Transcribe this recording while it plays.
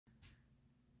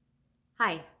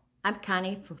Hi, I'm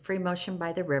Connie from Free Motion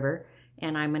by the River,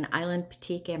 and I'm an Island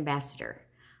Batik ambassador.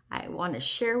 I want to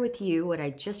share with you what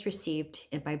I just received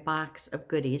in my box of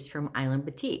goodies from Island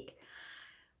Batik.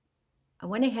 I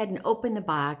went ahead and opened the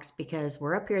box because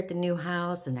we're up here at the new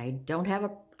house and I don't have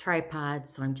a tripod,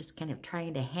 so I'm just kind of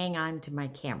trying to hang on to my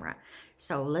camera.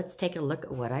 So let's take a look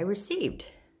at what I received.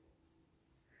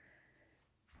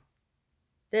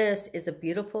 This is a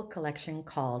beautiful collection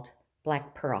called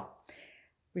Black Pearl.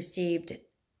 Received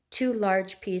 2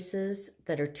 large pieces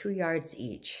that are 2 yards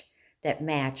each that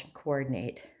match and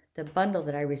coordinate. The bundle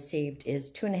that I received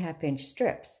is 2.5-inch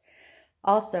strips.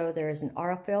 Also, there is an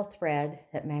aurifil thread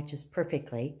that matches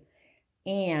perfectly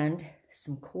and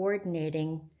some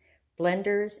coordinating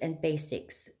blenders and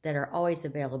basics that are always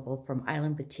available from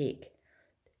Island Batik.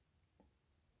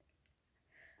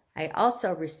 I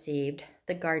also received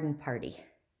the Garden Party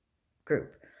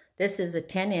group. This is a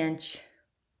 10-inch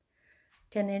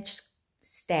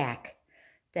stack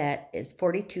that is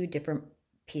 42 different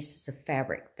pieces of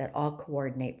fabric that all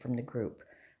coordinate from the group.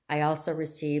 I also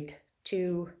received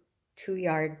 2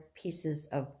 2-yard pieces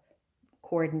of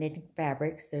coordinating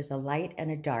fabrics. There's a light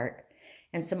and a dark,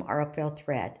 and some aurifil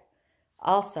thread.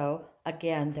 Also,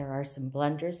 again, there are some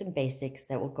blenders and basics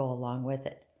that will go along with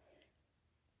it.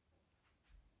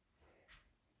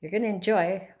 You're going to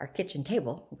enjoy our kitchen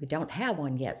table. We don't have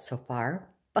one yet so far,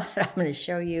 but I'm going to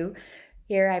show you.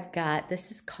 Here I've got, this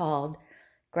is called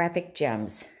Graphic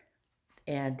Gems,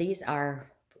 and these are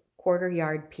 1/4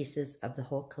 yard pieces of the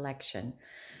whole collection.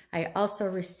 I also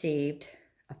received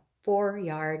a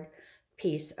 4-yard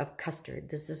piece of custard.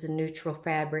 This is a neutral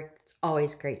fabric. It's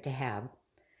always great to have.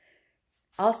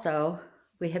 Also,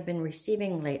 we have been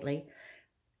receiving lately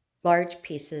large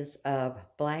pieces of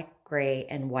black, gray,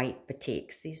 and white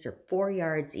batiks. These are 4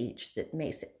 yards each. That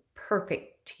makes it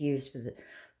perfect to use for the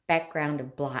background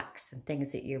of blocks and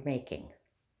things that you're making.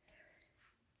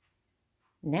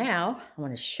 Now, I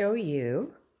want to show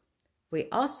you, we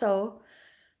also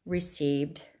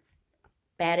received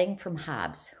batting from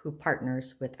Hobbs, who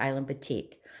partners with Island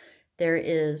Batik. There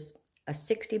is a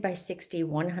 60 by 60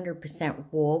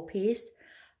 100% wool piece,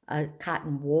 a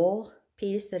cotton wool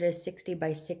piece that is 60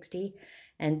 by 60,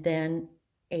 and then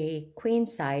a queen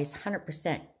size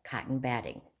 100% cotton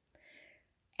batting.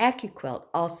 AccuQuilt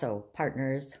also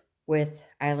partners with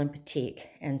Island Batik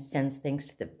and sends things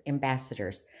to the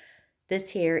ambassadors.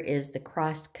 This here is the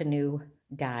crossed canoe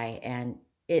die, and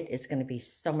it is going to be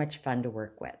so much fun to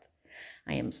work with.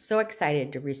 I am so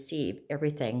excited to receive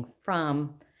everything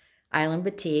from Island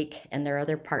Batik and their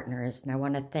other partners, and I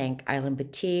want to thank Island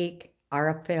Batik,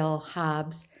 aurifil,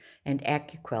 Hobbs, and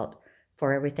AccuQuilt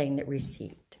for everything that we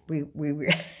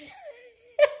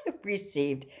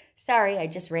received. Sorry, I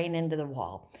just ran into the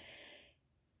wall.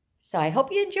 So I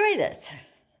hope you enjoy this.